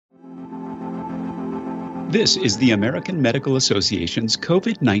This is the American Medical Association's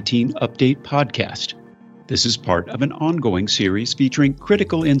COVID-19 Update Podcast. This is part of an ongoing series featuring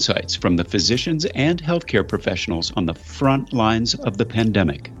critical insights from the physicians and healthcare professionals on the front lines of the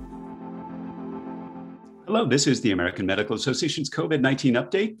pandemic. Hello, this is the American Medical Association's COVID-19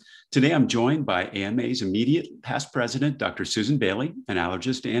 Update. Today I'm joined by AMA's immediate past president, Dr. Susan Bailey, an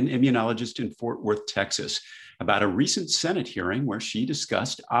allergist and immunologist in Fort Worth, Texas, about a recent Senate hearing where she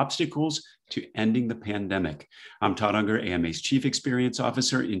discussed obstacles to ending the pandemic. I'm Todd Unger, AMA's Chief Experience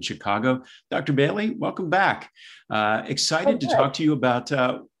Officer in Chicago. Dr. Bailey, welcome back. Excited to talk to you about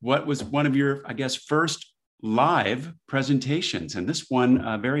what was one of your, first live presentations, and this one,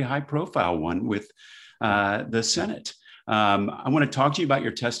 a very high-profile one with the Senate. I want to talk to you about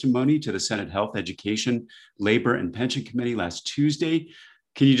your testimony to the Senate Health, Education, Labor, and Pension Committee last Tuesday.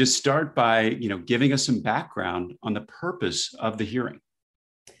 Can you just start by, giving us some background on the purpose of the hearing?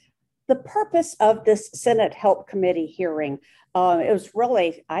 The purpose of this Senate Health Committee hearing, it was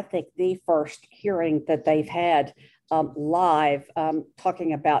really, I think, the first hearing that they've had live,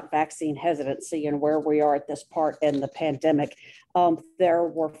 talking about vaccine hesitancy and where we are at this part in the pandemic. There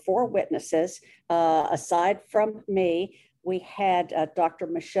were four witnesses. Aside from me, we had Dr.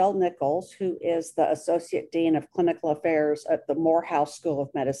 Michelle Nichols, who is the Associate Dean of Clinical Affairs at the Morehouse School of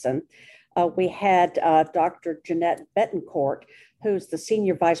Medicine. We had Dr. Jeanette Betancourt, who's the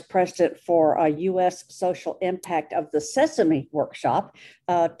Senior Vice President for U.S. Social Impact of the Sesame Workshop,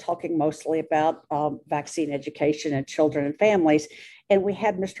 talking mostly about vaccine education in children and families. And we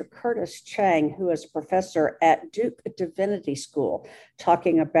had Mr. Curtis Chang, who is a professor at Duke Divinity School,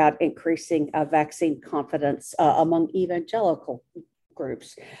 talking about increasing vaccine confidence among evangelical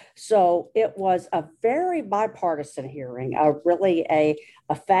groups. So it was a very bipartisan hearing, really a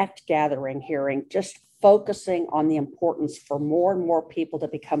fact-gathering hearing, just focusing on the importance for more and more people to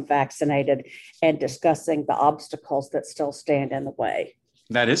become vaccinated and discussing the obstacles that still stand in the way.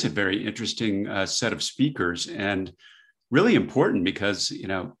 That is a very interesting set of speakers, and really important because,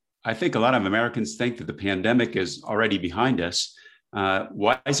 I think a lot of Americans think that the pandemic is already behind us.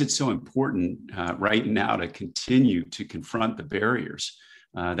 Why is it so important right now to continue to confront the barriers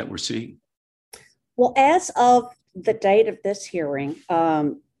that we're seeing? Well, as of the date of this hearing,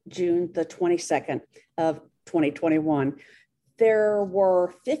 June the 22nd of 2021, there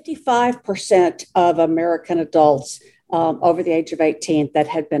were 55% of American adults over the age of 18 that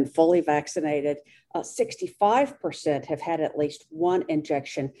had been fully vaccinated. 65% have had at least one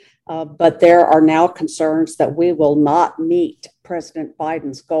injection, but there are now concerns that we will not meet President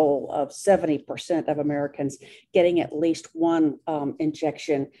Biden's goal of 70% of Americans getting at least one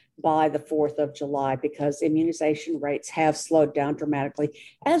injection by the 4th of July, because immunization rates have slowed down dramatically,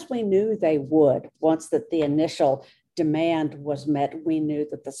 as we knew they would. Once that the initial demand was met, we knew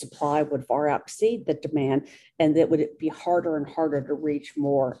that the supply would far exceed the demand, and that would be harder and harder to reach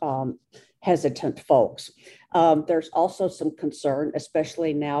more hesitant folks. There's also some concern,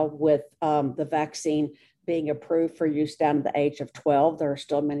 especially now with the vaccine being approved for use down to the age of 12. There are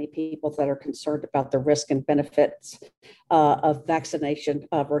still many people that are concerned about the risk and benefits of vaccination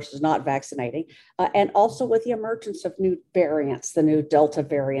versus not vaccinating. And also with the emergence of new variants, the new Delta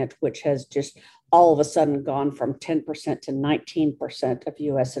variant, which has just all of a sudden gone from 10% to 19% of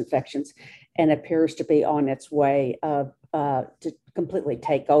US infections and appears to be on its way to completely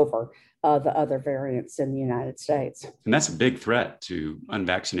take over the other variants in the United States. And that's a big threat to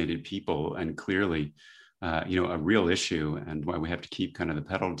unvaccinated people, and clearly, a real issue, and why we have to keep kind of the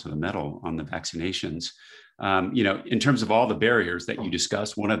pedal to the metal on the vaccinations. In terms of all the barriers that you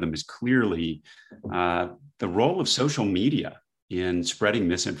discussed, one of them is clearly the role of social media in spreading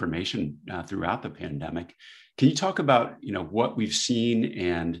misinformation throughout the pandemic. Can you talk about, what we've seen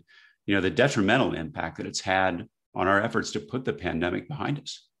and, the detrimental impact that it's had on our efforts to put the pandemic behind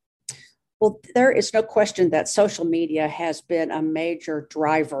us? Well, there is no question that social media has been a major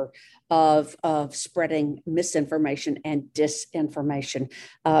driver of spreading misinformation and disinformation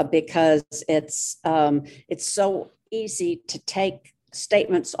because it's so easy to take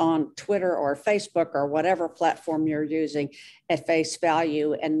statements on Twitter or Facebook or whatever platform you're using at face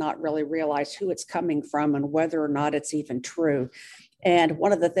value and not really realize who it's coming from and whether or not it's even true. And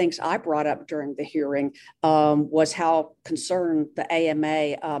one of the things I brought up during the hearing was how concerned the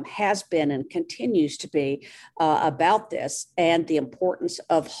AMA has been and continues to be about this, and the importance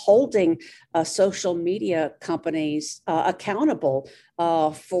of holding social media companies accountable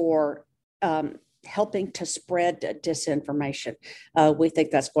for helping to spread disinformation. We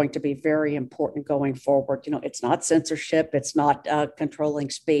think that's going to be very important going forward. It's not censorship, it's not controlling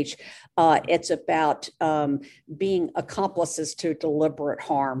speech. It's about being accomplices to deliberate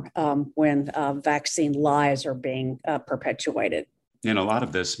harm when vaccine lies are being perpetuated. And a lot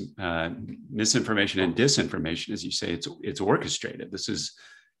of this misinformation and disinformation, as you say, it's orchestrated. This is,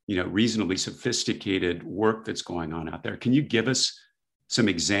 reasonably sophisticated work that's going on out there. Can you give us some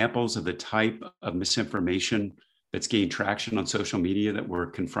examples of the type of misinformation that's gained traction on social media that we're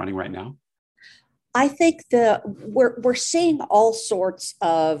confronting right now? I think we're seeing all sorts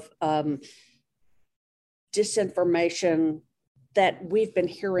of disinformation that we've been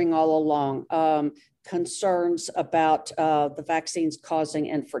hearing all along. Concerns about the vaccines causing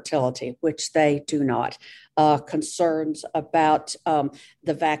infertility, which they do not. Concerns about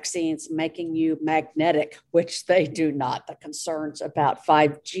the vaccines making you magnetic, which they do not. The concerns about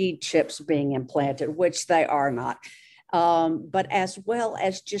 5G chips being implanted, which they are not. But as well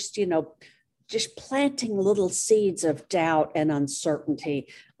as just planting little seeds of doubt and uncertainty,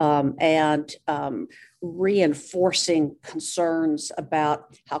 and reinforcing concerns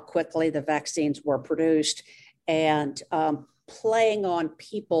about how quickly the vaccines were produced, and playing on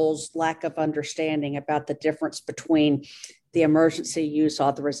people's lack of understanding about the difference between the emergency use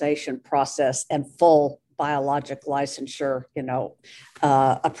authorization process and full biologic licensure,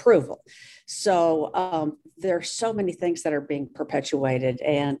 approval. So there's so many things that are being perpetuated,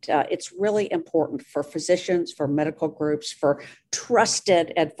 and it's really important for physicians, for medical groups, for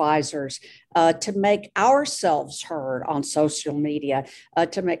trusted advisors to make ourselves heard on social media,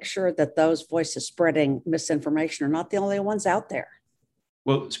 to make sure that those voices spreading misinformation are not the only ones out there.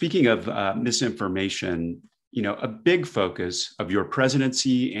 Well, speaking of misinformation, a big focus of your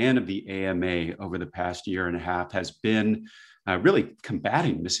presidency and of the AMA over the past year and a half has been really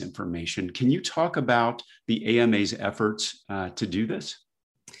combating misinformation. Can you talk about the AMA's efforts to do this?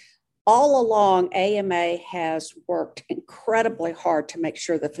 All along, AMA has worked incredibly hard to make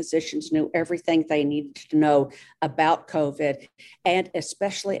sure that physicians knew everything they needed to know about COVID, and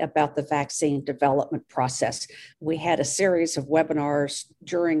especially about the vaccine development process. We had a series of webinars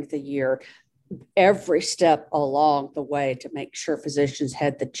during the year, every step along the way, to make sure physicians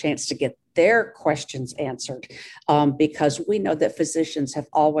had the chance to get their questions answered, because we know that physicians have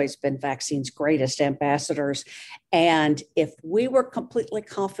always been vaccines' greatest ambassadors. And if we were completely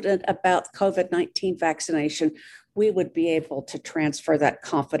confident about COVID-19 vaccination, we would be able to transfer that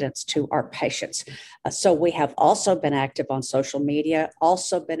confidence to our patients. So we have also been active on social media,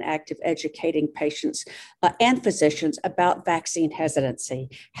 also been active educating patients and physicians about vaccine hesitancy,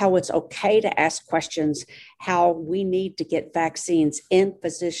 how it's okay to ask questions, how we need to get vaccines in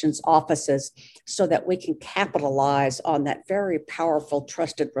physicians' offices so that we can capitalize on that very powerful,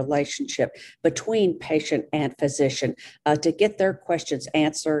 trusted relationship between patient and physician to get their questions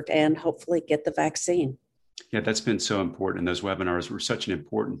answered and hopefully get the vaccine. Yeah, that's been so important. And those webinars were such an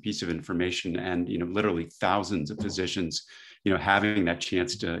important piece of information. And, literally thousands of physicians, having that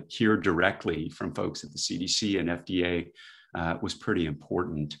chance to hear directly from folks at the CDC and FDA was pretty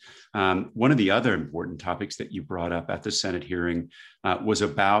important. One of the other important topics that you brought up at the Senate hearing was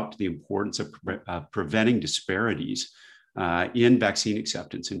about the importance of preventing disparities in vaccine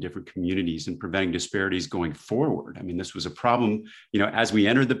acceptance in different communities and preventing disparities going forward. I mean, this was a problem, as we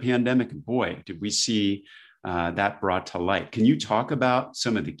entered the pandemic, boy, did we see that brought to light. Can you talk about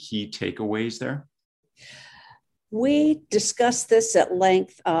some of the key takeaways there? We discussed this at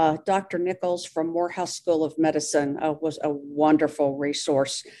length. Dr. Nichols from Morehouse School of Medicine was a wonderful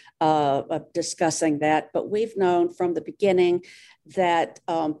resource of discussing that. But we've known from the beginning that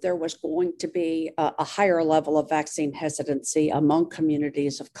there was going to be a higher level of vaccine hesitancy among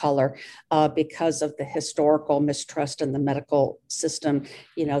communities of color because of the historical mistrust in the medical system,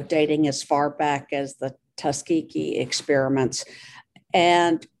 dating as far back as the Tuskegee experiments.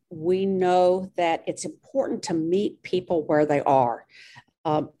 And we know that it's important to meet people where they are,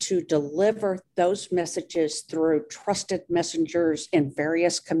 to deliver those messages through trusted messengers in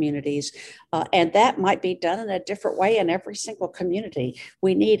various communities. And that might be done in a different way in every single community.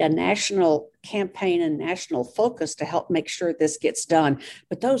 We need a national campaign and national focus to help make sure this gets done.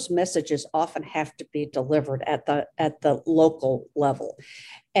 But those messages often have to be delivered at the local level.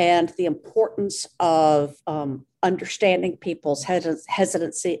 And the importance of understanding people's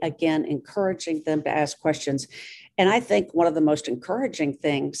hesitancy, again, encouraging them to ask questions. And I think one of the most encouraging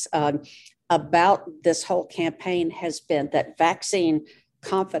things about this whole campaign has been that vaccine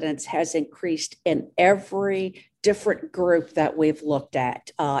confidence has increased in every different group that we've looked at,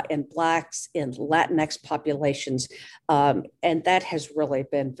 in Blacks, in Latinx populations. And that has really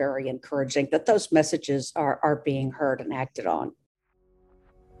been very encouraging that those messages are being heard and acted on.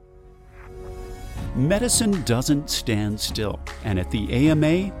 Medicine doesn't stand still, and at the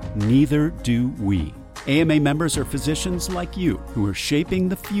AMA, neither do we. AMA members are physicians like you who are shaping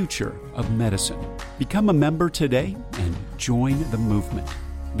the future of medicine. Become a member today and join the movement.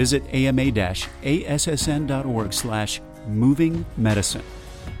 Visit ama-assn.org/movingmedicine.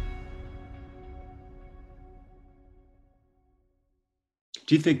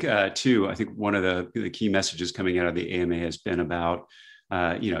 Do you think, too, I think one of the key messages coming out of the AMA has been about,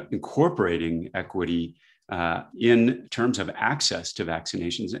 incorporating equity in terms of access to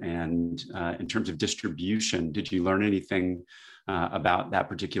vaccinations and in terms of distribution. Did you learn anything about that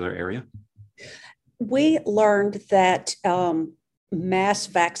particular area? We learned that mass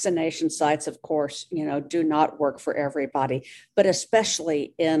vaccination sites, of course, do not work for everybody, but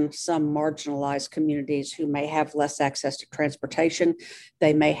especially in some marginalized communities who may have less access to transportation.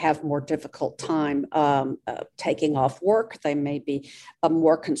 They may have more difficult time taking off work. They may be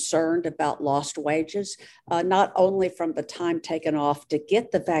more concerned about lost wages, not only from the time taken off to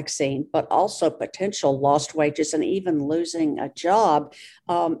get the vaccine, but also potential lost wages and even losing a job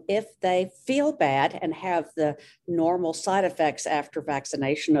if they feel bad and have the normal side effects after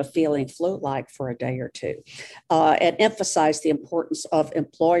vaccination of feeling flu-like for a day or two, and emphasize the importance of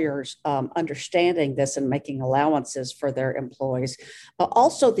employers understanding this and making allowances for their employees.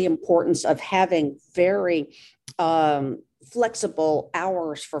 Also, the importance of having very flexible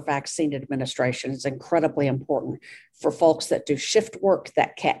hours for vaccine administration is incredibly important for folks that do shift work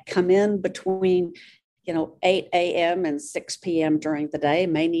that can't come in between 8 a.m. and 6 p.m. during the day,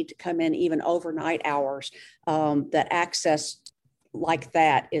 may need to come in even overnight hours. That access like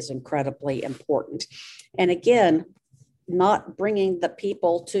that is incredibly important. And again, not bringing the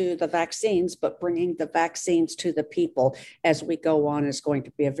people to the vaccines, but bringing the vaccines to the people as we go on is going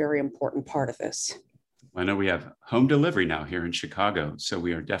to be a very important part of this. I know we have home delivery now here in Chicago, so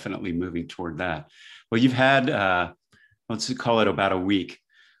we are definitely moving toward that. Well, you've had, let's call it about a week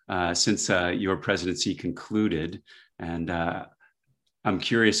since your presidency concluded. And I'm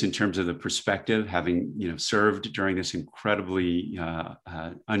curious in terms of the perspective, having served during this incredibly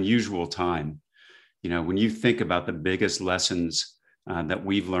unusual time. When you think about the biggest lessons that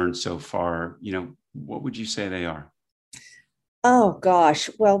we've learned so far, what would you say they are? Oh, gosh.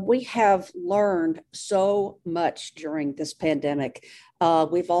 Well, we have learned so much during this pandemic.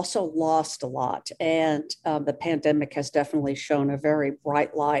 We've also lost a lot. And the pandemic has definitely shown a very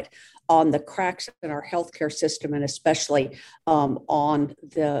bright light on the cracks in our healthcare system, and especially on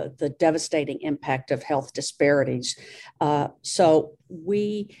the devastating impact of health disparities. So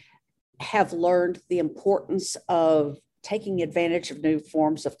we have learned the importance of taking advantage of new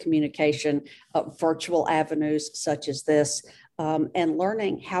forms of communication, virtual avenues such as this, and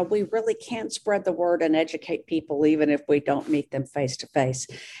learning how we really can spread the word and educate people, even if we don't meet them face to face.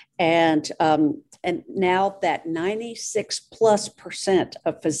 And now that 96+%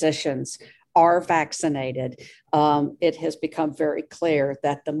 of physicians are vaccinated, it has become very clear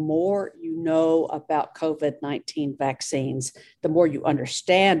that the more you know about COVID-19 vaccines, the more you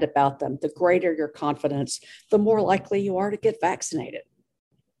understand about them, the greater your confidence, the more likely you are to get vaccinated.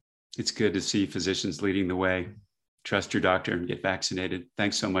 It's good to see physicians leading the way. Trust your doctor and get vaccinated.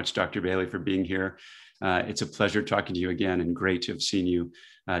 Thanks so much, Dr. Bailey, for being here. It's a pleasure talking to you again, and great to have seen you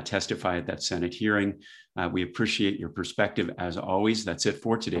testify at that Senate hearing. We appreciate your perspective as always. That's it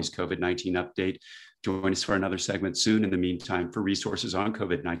for today's COVID-19 update. Join us for another segment soon. In the meantime, for resources on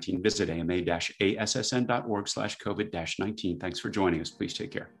COVID-19, visit ama-assn.org/COVID-19. Thanks for joining us. Please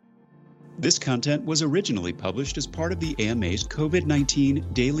take care. This content was originally published as part of the AMA's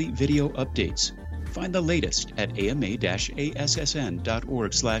COVID-19 daily video updates. Find the latest at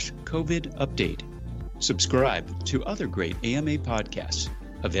ama-assn.org/COVID-update. Subscribe to other great AMA podcasts,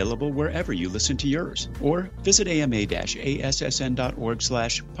 available wherever you listen to yours, or visit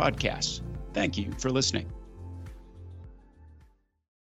ama-assn.org/podcasts. Thank you for listening.